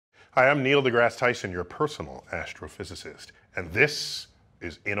Hi, I'm Neil deGrasse Tyson, your personal astrophysicist, and this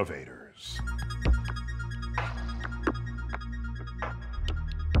is Innovators.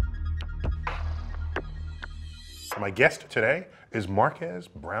 My guest today is Marques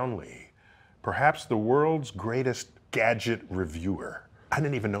Brownlee, perhaps the world's greatest gadget reviewer. I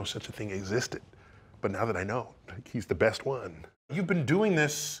didn't even know such a thing existed, but now that I know, he's the best one. You've been doing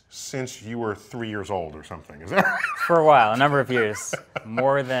this since you were 3 years old or something, is that right? For a while, a number of years.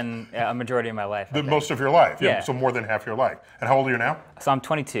 More than a majority of my life. Most of your life, yeah. So more than half your life. And how old are you now? So I'm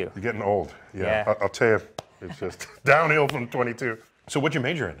 22. You're getting old. Yeah. I'll tell you, it's just downhill from 22. So what'd you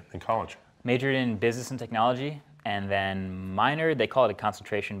major in college? Majored in business and technology, and then minored, they call it a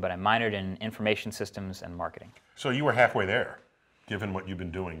concentration, but I minored in information systems and marketing. So you were halfway there, given what you've been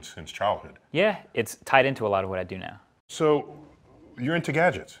doing since childhood. Yeah, it's tied into a lot of what I do now. So you're into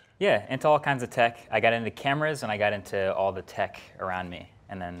gadgets? Yeah, into all kinds of tech. I got into cameras and I got into all the tech around me.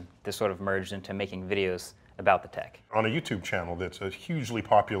 And then this sort of merged into making videos about the tech. On a YouTube channel that's a hugely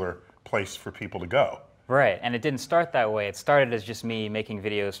popular place for people to go. Right, and it didn't start that way. It started as just me making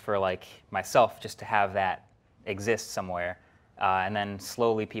videos for like myself, just to have that exist somewhere. And then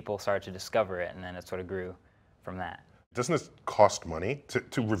slowly people started to discover it, and then it sort of grew from that. Doesn't this cost money?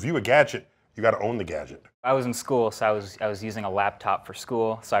 To review a gadget, you got to own the gadget. I was in school, so I was using a laptop for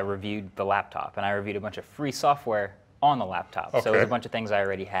school, so I reviewed the laptop, and I reviewed a bunch of free software on the laptop. Okay. So it was a bunch of things I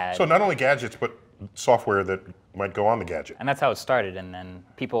already had. So not only gadgets, but software that might go on the gadget. And that's how it started, and then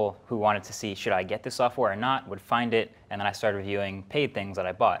people who wanted to see, should I get this software or not, would find it, and then I started reviewing paid things that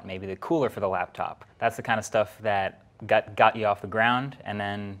I bought, maybe the cooler for the laptop. That's the kind of stuff that got you off the ground, and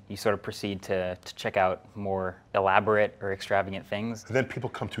then you sort of proceed to check out more elaborate or extravagant things. And then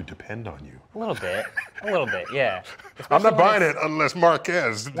people come to depend on you. A little bit, yeah. I'm not buying it unless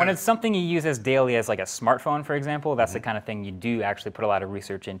Marques. When it's something you use as daily as like a smartphone, for example, that's the kind of thing you do actually put a lot of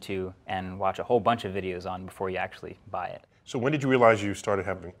research into and watch a whole bunch of videos on before you actually buy it. So when did you realize you started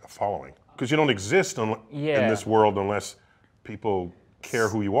having a following? Because you don't exist in this world unless people care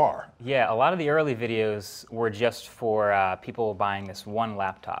who you are. Yeah, a lot of the early videos were just for people buying this one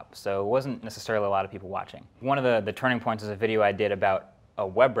laptop, so it wasn't necessarily a lot of people watching. One of the turning points is a video I did about a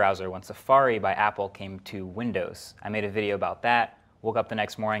web browser when Safari by Apple came to Windows. I made a video about that, woke up the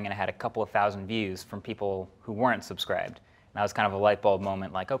next morning and I had a couple of thousand views from people who weren't subscribed. And that was kind of a light bulb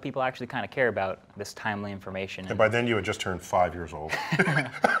moment, like, oh, people actually kind of care about this timely information. And by then you had just turned 5 years old.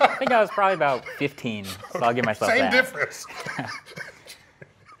 I think I was probably about 15, so I'll give myself that. Same difference.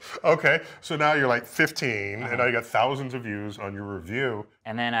 Okay, so now you're like 15, and now you got thousands of views on your review.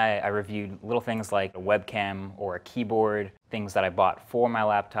 And then I reviewed little things like a webcam or a keyboard, things that I bought for my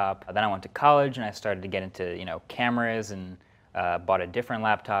laptop. Then I went to college and I started to get into cameras and bought a different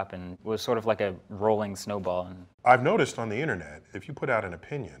laptop, and it was sort of like a rolling snowball. And I've noticed on the internet, if you put out an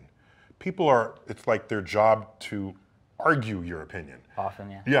opinion, it's like their job to argue your opinion.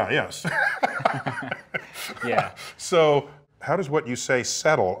 Often, yeah. Yeah, yes. Yeah. So how does what you say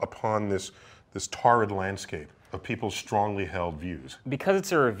settle upon this torrid landscape of people's strongly held views? Because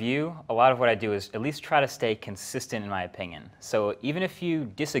it's a review, a lot of what I do is at least try to stay consistent in my opinion. So even if you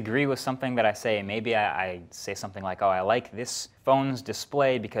disagree with something that I say, maybe I say something like, oh, I like this phone's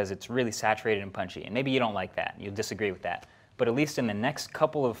display because it's really saturated and punchy, and maybe you don't like that, you'll disagree with that. But at least in the next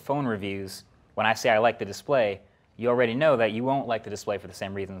couple of phone reviews, when I say I like the display, you already know that you won't like the display for the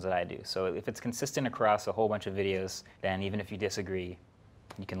same reasons that I do. So if it's consistent across a whole bunch of videos, then even if you disagree,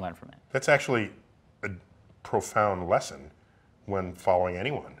 you can learn from it. That's actually a profound lesson when following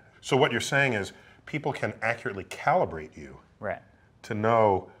anyone. So what you're saying is people can accurately calibrate you to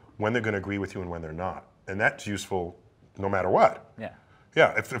know when they're going to agree with you and when they're not. And that's useful no matter what. Yeah.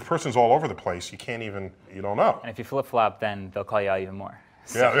 Yeah, if the person's all over the place, you don't know. And if you flip-flop, then they'll call you out even more.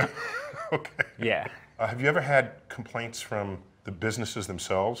 So, yeah, okay. Yeah. Have you ever had complaints from the businesses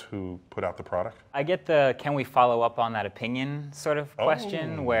themselves who put out the product? I get the can we follow up on that opinion sort of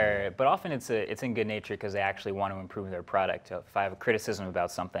question, but often it's in good nature because they actually want to improve their product. So if I have a criticism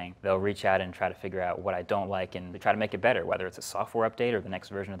about something, they'll reach out and try to figure out what I don't like and they try to make it better, whether it's a software update or the next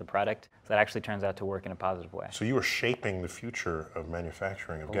version of the product. So that actually turns out to work in a positive way. So you are shaping the future of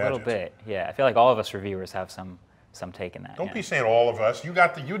manufacturing of gadgets. A little bit, yeah. I feel like all of us reviewers have some take in that. Don't be saying all of us. You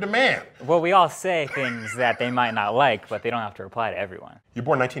the man. Well, we all say things that they might not like, but they don't have to apply to everyone. You're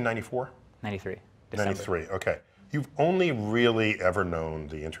born 1994? 93. December. 93, okay. You've only really ever known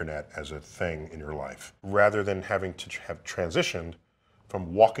the internet as a thing in your life, rather than having to have transitioned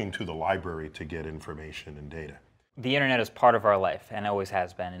from walking to the library to get information and data. The internet is part of our life, and always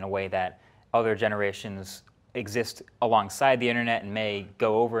has been, in a way that other generations exist alongside the internet and may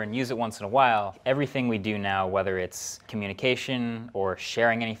go over and use it once in a while. Everything we do now, whether it's communication or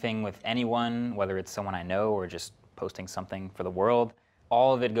sharing anything with anyone, whether it's someone I know or just posting something for the world,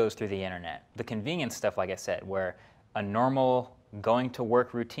 all of it goes through the internet. The convenience stuff, like I said, where a normal going to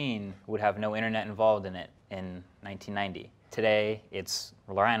work routine would have no internet involved in it in 1990. Today, it's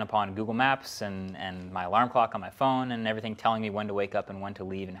relying upon Google Maps and my alarm clock on my phone and everything telling me when to wake up and when to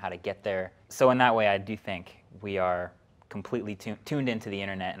leave and how to get there. So in that way, I do think we are completely tuned into the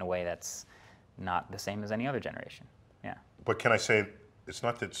internet in a way that's not the same as any other generation. Yeah. But can I say, it's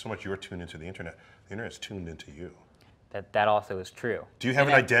not that so much you're tuned into the internet's tuned into you. That also is true. Do you have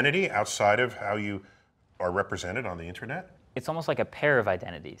an identity outside of how you are represented on the internet? It's almost like a pair of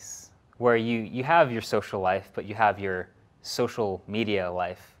identities, where you have your social life, but you have your social media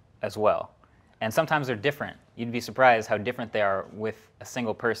life as well. And sometimes they're different. You'd be surprised how different they are with a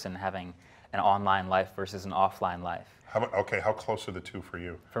single person having an online life versus an offline life. How close are the two for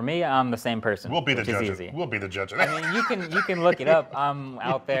you? For me, I'm the same person. We'll be the which is judge. easy. We'll be the judge. I mean, you can look it up. I'm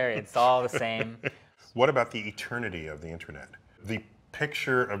out there. It's all the same. What about the eternity of the internet? The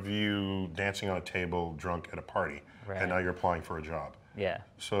picture of you dancing on a table drunk at a party, and now you're applying for a job. Yeah.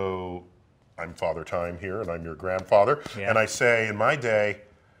 So I'm Father Time here, and I'm your grandfather. Yeah. And I say, in my day,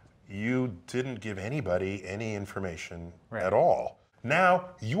 you didn't give anybody any information at all. Now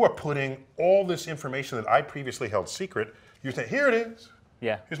you are putting all this information that I previously held secret. You're saying, here it is.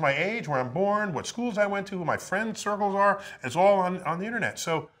 Yeah. Here's my age, where I'm born, what schools I went to, who my friend circles are. It's all on the internet.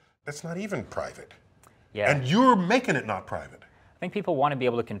 So that's not even private. Yeah. And you're making it not private. I think people want to be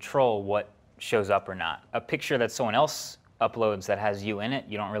able to control what shows up or not. A picture that someone else uploads that has you in it,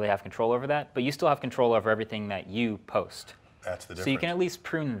 you don't really have control over that, but you still have control over everything that you post. That's the difference. So you can at least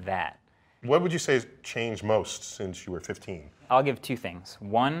prune that. What would you say has changed most since you were 15? I'll give two things.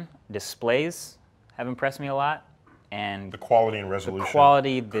 One, displays have impressed me a lot. And the quality and resolution, the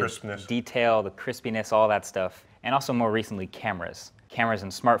quality, the crispness, detail, the crispiness, all that stuff. And also more recently, cameras. Cameras in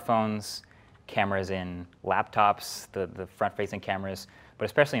smartphones, cameras in laptops, the front-facing cameras, but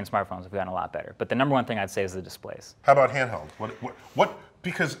especially in smartphones, have gotten a lot better. But the number one thing I'd say is the displays. How about handheld? What?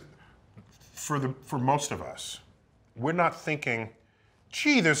 Because for most of us, we're not thinking,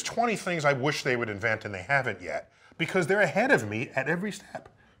 gee, there's 20 things I wish they would invent and they haven't yet, because they're ahead of me at every step.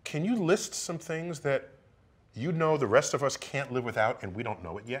 Can you list some things that you know the rest of us can't live without and we don't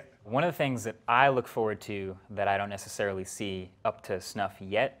know it yet? One of the things that I look forward to that I don't necessarily see up to snuff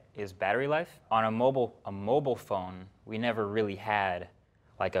yet is battery life. On a mobile phone, we never really had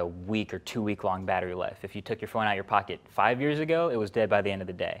like a week or 2 week long battery life. If you took your phone out of your pocket 5 years ago, it was dead by the end of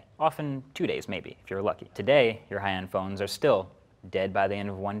the day. Often 2 days maybe, if you're lucky. Today, your high-end phones are still dead by the end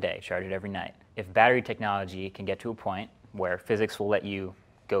of one day, charge it every night. If battery technology can get to a point where physics will let you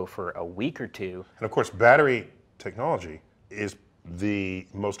go for a week or two. And of course, battery technology is the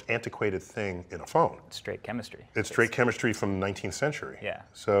most antiquated thing in a phone. It's straight chemistry. It's straight chemistry from the 19th century. Yeah.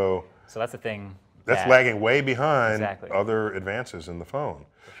 So that's the thing. That's lagging way behind exactly. other advances in the phone.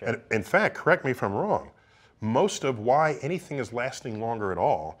 For sure. And in fact, correct me if I'm wrong, most of why anything is lasting longer at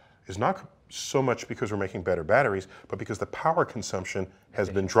all is not so much because we're making better batteries, but because the power consumption has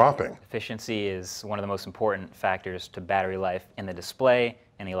been dropping. Efficiency is one of the most important factors to battery life in the display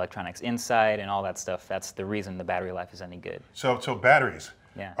and the electronics inside and all that stuff. That's the reason the battery life is any good. So batteries.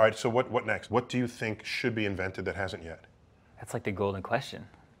 Yeah. All right, so what next? What do you think should be invented that hasn't yet? That's like the golden question.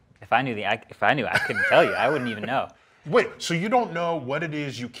 If I knew, I couldn't tell you. I wouldn't even know. Wait, so you don't know what it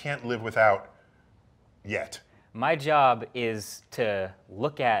is you can't live without yet? My job is to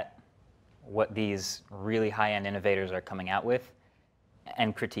look at what these really high-end innovators are coming out with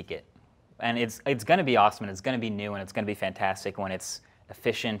and critique it. And it's going to be awesome, and it's going to be new, and it's going to be fantastic when it's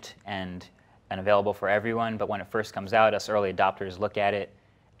efficient and available for everyone. But when it first comes out, us early adopters look at it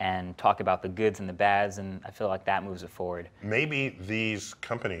and talk about the goods and the bads, and I feel like that moves it forward. Maybe these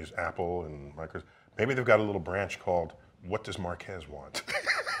companies, Apple and Microsoft, maybe they've got a little branch called, What Does Marques Want?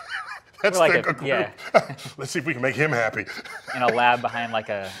 That's like a group. Yeah. Let's see if we can make him happy. In a lab behind like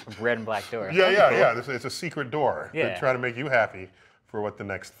a red and black door. Yeah. It's a secret door. Yeah. They're trying to make you happy for what the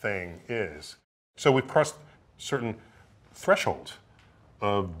next thing is. So we've crossed certain thresholds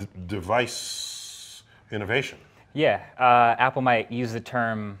of device innovation. Yeah, Apple might use the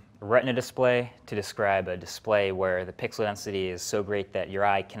term retina display to describe a display where the pixel density is so great that your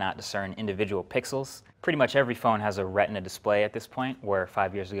eye cannot discern individual pixels. Pretty much every phone has a retina display at this point, where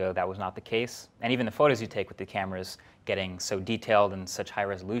 5 years ago that was not the case. And even the photos you take with the cameras getting so detailed and such high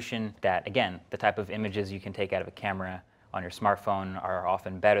resolution that, again, the type of images you can take out of a camera on your smartphone are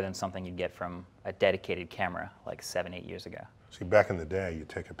often better than something you'd get from a dedicated camera like 7, 8 years ago. See, back in the day, you'd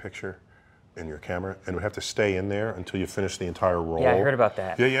take a picture in your camera, and it would have to stay in there until you finish the entire roll. Yeah, I heard about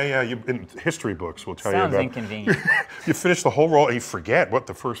that. Yeah. In history books will tell Sounds you about. inconvenient. You finish the whole roll and you forget what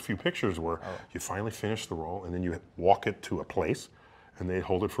the first few pictures were. Oh. You finally finish the roll, and then you walk it to a place, and they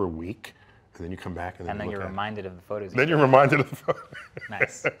hold it for a week, and then you come back and then you're reminded of the photos. Then you're reminded of the photos.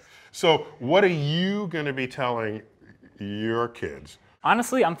 Nice. So what are you going to be telling your kids?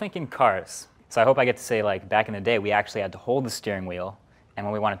 Honestly, I'm thinking cars. So I hope I get to say, like, back in the day, we actually had to hold the steering wheel, and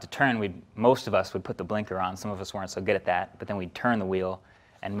when we wanted to turn, most of us would put the blinker on. Some of us weren't so good at that, but then we'd turn the wheel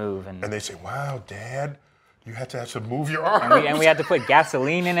and move. And they say, wow, Dad, you had to actually move your arms. And we had to put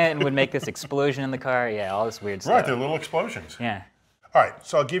gasoline in it and would make this explosion in the car. Yeah, all this weird stuff. Right, they're little explosions. Yeah. All right,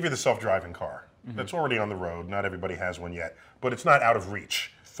 so I'll give you the self-driving car. That's already on the road. Not everybody has one yet, but it's not out of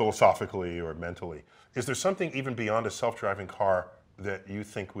reach philosophically or mentally. Is there something even beyond a self-driving car that you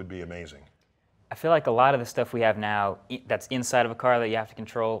think would be amazing? I feel like a lot of the stuff we have now that's inside of a car that you have to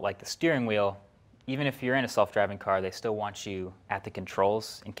control, like the steering wheel, even if you're in a self-driving car, they still want you at the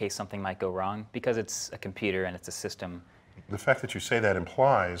controls in case something might go wrong, because it's a computer and it's a system. The fact that you say that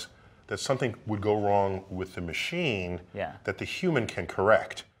implies that something would go wrong with the machine that the human can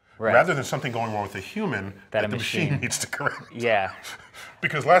correct, rather than something going wrong with the human that the machine needs to correct. Yeah.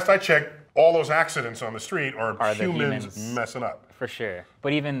 Because last I checked, all those accidents on the street are humans messing up. For sure.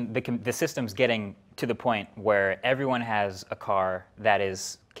 But even the system's getting to the point where everyone has a car that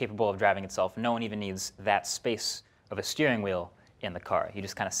is capable of driving itself. No one even needs that space of a steering wheel in the car. You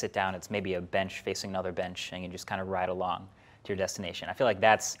just kind of sit down. It's maybe a bench facing another bench, and you just kind of ride along to your destination. I feel like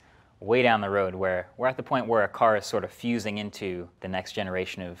that's way down the road, where we're at the point where a car is sort of fusing into the next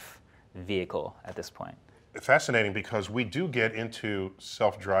generation of vehicle at this point. Fascinating, because we do get into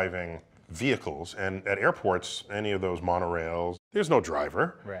self-driving vehicles, and at airports, any of those monorails, there's no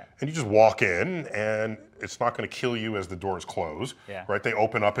driver, and you just walk in, and it's not going to kill you as the doors close, right? They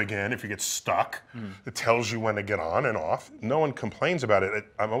open up again if you get stuck. It tells you when to get on and off. No one complains about it.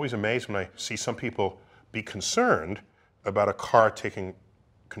 I'm always amazed when I see some people be concerned about a car taking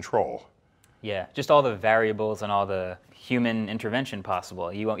control. Yeah, just all the variables and all the human intervention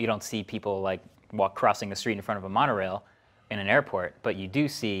possible. You don't see people like crossing the street in front of a monorail in an airport, but you do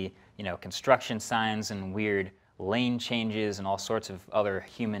see, you know, construction signs and weird lane changes and all sorts of other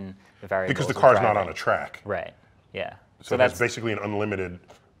human variables. Because the car's not on a track. Right, yeah. So that's basically an unlimited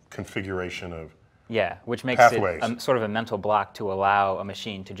configuration of which makes pathways. It sort of a mental block to allow a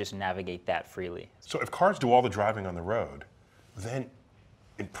machine to just navigate that freely. So if cars do all the driving on the road, then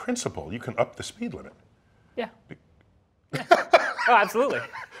in principle, you can up the speed limit. Yeah. Oh, absolutely.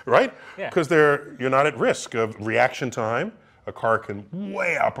 Right? Yeah. Because you're not at risk of reaction time. A car can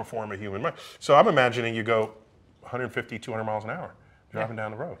way outperform a human mind. So I'm imagining you go 150, 200 miles an hour driving down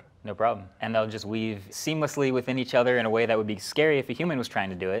the road. No problem. And they'll just weave seamlessly within each other in a way that would be scary if a human was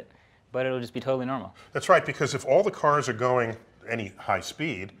trying to do it, but it'll just be totally normal. That's right, because if all the cars are going any high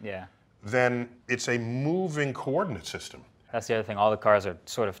speed, then it's a moving coordinate system. That's the other thing. All the cars are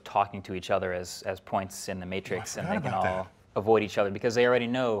sort of talking to each other as points in the matrix, and they can all avoid each other because they already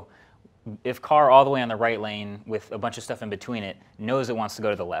know if car all the way on the right lane with a bunch of stuff in between it knows it wants to go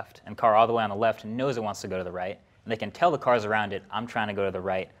to the left, and car all the way on the left knows it wants to go to the right, and they can tell the cars around it, I'm trying to go to the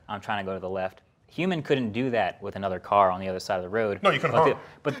right, I'm trying to go to the left. Human couldn't do that with another car on the other side of the road. No, you can honk.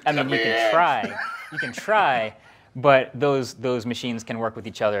 But I mean, you can try, but those machines can work with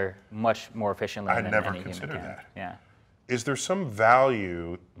each other much more efficiently than any human can. I never considered that. Yeah. Is there some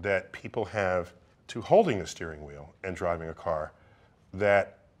value that people have to holding the steering wheel and driving a car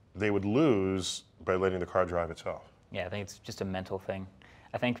that they would lose by letting the car drive itself? Yeah, I think it's just a mental thing.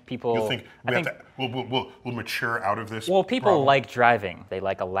 I think people... You think we'll mature out of this Well, people problem? like driving. They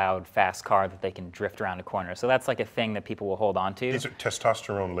like a loud, fast car that they can drift around a corner. So that's like a thing that people will hold on to. These are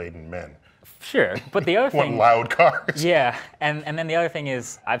testosterone-laden men. Sure, but the other thing... Want loud cars. Yeah, and then the other thing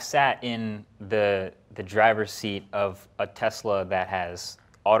is I've sat in the driver's seat of a Tesla that has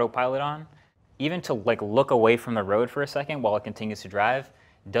autopilot on. Even to like look away from the road for a second while it continues to drive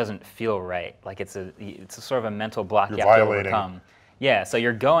doesn't feel right. Like it's a sort of a mental block you have to overcome. Yeah, so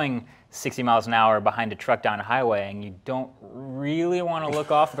you're going 60 miles an hour behind a truck down a highway and you don't really want to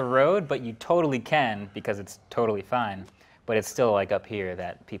look off the road, but you totally can because it's totally fine. But it's still like up here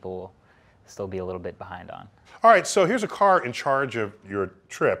that people will still be a little bit behind on. All right, so here's a car in charge of your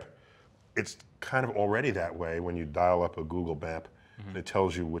trip. It's kind of already that way when you dial up a Google map. And it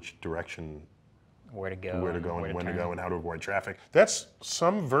tells you which direction, where to go and when to go and how to avoid traffic. That's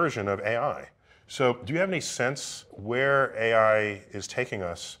some version of AI. So do you have any sense where AI is taking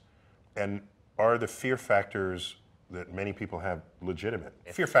us, and are the fear factors that many people have legitimate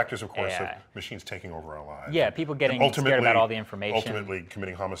fear factors, of course, of AI. machines taking over our lives. Yeah, people getting And scared about all the information. Ultimately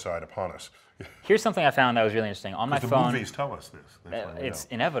committing homicide upon us. Here's something I found that was really interesting. On my The phone, movies tell us this. That's why we it's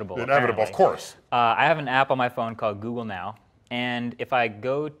know. inevitable. Inevitable, of apparently. course. I have an app on my phone called Google Now, and if I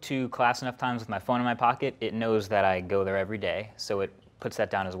go to class enough times with my phone in my pocket, it knows that I go there every day, so it puts that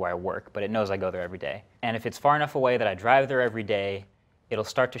down as where I work, but it knows I go there every day. And if it's far enough away that I drive there every day, it'll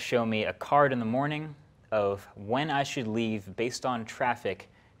start to show me a card in the morning of when I should leave based on traffic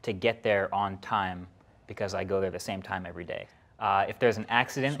to get there on time, because I go there the same time every day. If there's an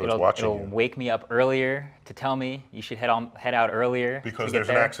accident, So it's it'll watching you. wake me up earlier to tell me you should head out earlier. Because to get there's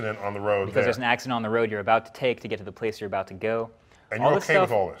an there. accident on the road Because there. there's an accident on the road you're about to take to get to the place you're about to go. And you're this okay with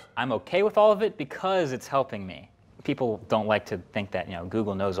stuff, all this? I'm okay with all of it because it's helping me. People don't like to think that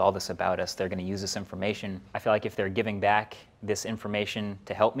Google knows all this about us. They're going to use this information. I feel like if they're giving back this information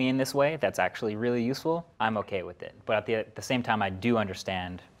to help me in this way, that's actually really useful. I'm okay with it. But at the same time, I do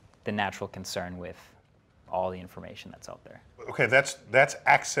understand the natural concern with all the information that's out there. Okay, that's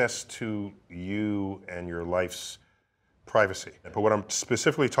access to you and your life's privacy. But what I'm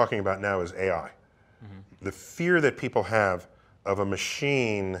specifically talking about now is AI. The fear that people have of a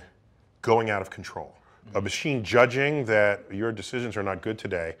machine going out of control. A machine judging that your decisions are not good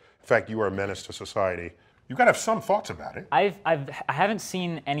today. In fact, you are a menace to society. You've got to have some thoughts about it. I haven't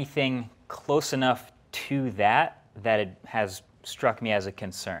seen anything close enough to that it has struck me as a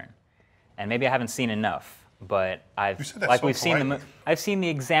concern. And maybe I haven't seen enough, but You said that so politely. I've seen the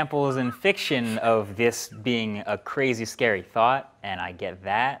examples in fiction of this being a crazy, scary thought, and I get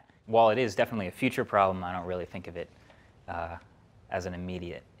that. While it is definitely a future problem, I don't really think of it as an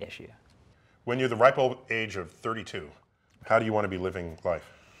immediate issue. When you're the ripe old age of 32, how do you want to be living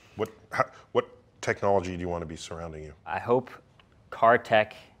life? What technology do you want to be surrounding you? I hope car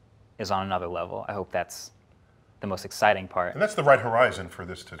tech is on another level. I hope that's the most exciting part. And that's the right horizon for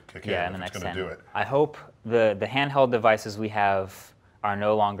this to kick Yeah, in in the if next it's going to 10. do it. I hope the handheld devices we have are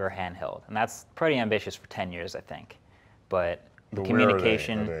no longer handheld. And that's pretty ambitious for 10 years, I think. But the But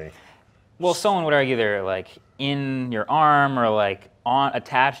communication... where are they? Well, someone would argue they're like in your arm or like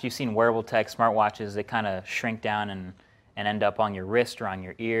attached. You've seen wearable tech smartwatches that kind of shrink down and end up on your wrist or on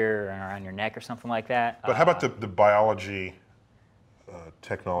your ear or around your neck or something like that. But how about the biology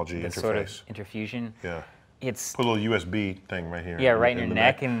technology the interface? sort of interfusion? Yeah. It's Put a little USB thing right here. Yeah, right in your the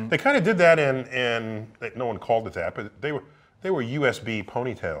neck and- they kind of did that in no one called it that, but they were USB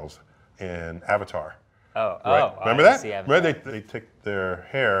ponytails in Avatar. Right? Remember that? Remember they take their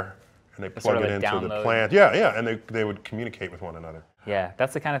hair and they plug sort of it like into the download. plant. Yeah, and they would communicate with one another. Yeah,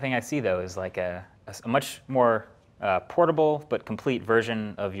 that's the kind of thing I see though, is like a much more portable but complete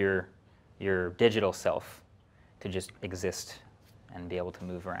version of your digital self to just exist and be able to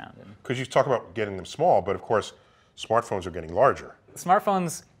move around. Because you talk about getting them small, but of course, smartphones are getting larger.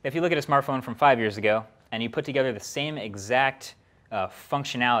 Smartphones, if you look at a smartphone from 5 years ago and you put together the same exact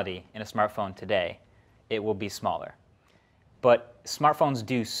functionality in a smartphone today, it will be smaller. But smartphones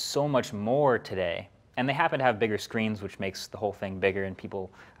do so much more today, and they happen to have bigger screens, which makes the whole thing bigger. And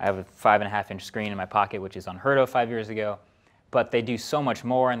I have a 5.5-inch screen in my pocket, which is unheard of 5 years ago. But they do so much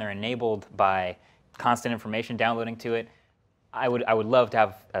more, and they're enabled by constant information downloading to it. I would love to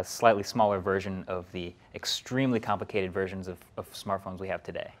have a slightly smaller version of the extremely complicated versions of smartphones we have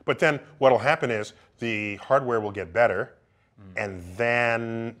today. But then what'll happen is the hardware will get better, and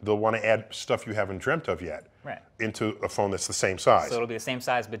then they'll want to add stuff you haven't dreamt of yet into a phone that's the same size. So it'll be the same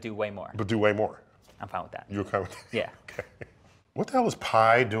size, but do way more. But do way more. I'm fine with that. You're okay with that? Yeah. Okay. What the hell is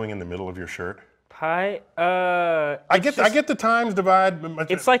pi doing in the middle of your shirt? Pi? I get the times divide.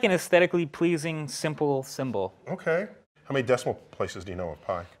 It's like an aesthetically pleasing, simple symbol. Okay. How many decimal places do you know of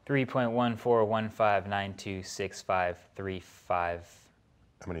pi? 3.1415926535. How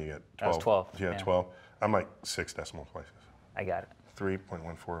many you get? 12? That was 12. Yeah, 12. I'm like 6 decimal places. I got it.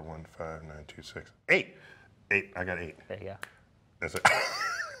 3.1415926. 8. 8. I got 8. There you go. That's it.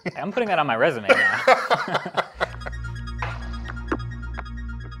 I'm putting that on my resume now.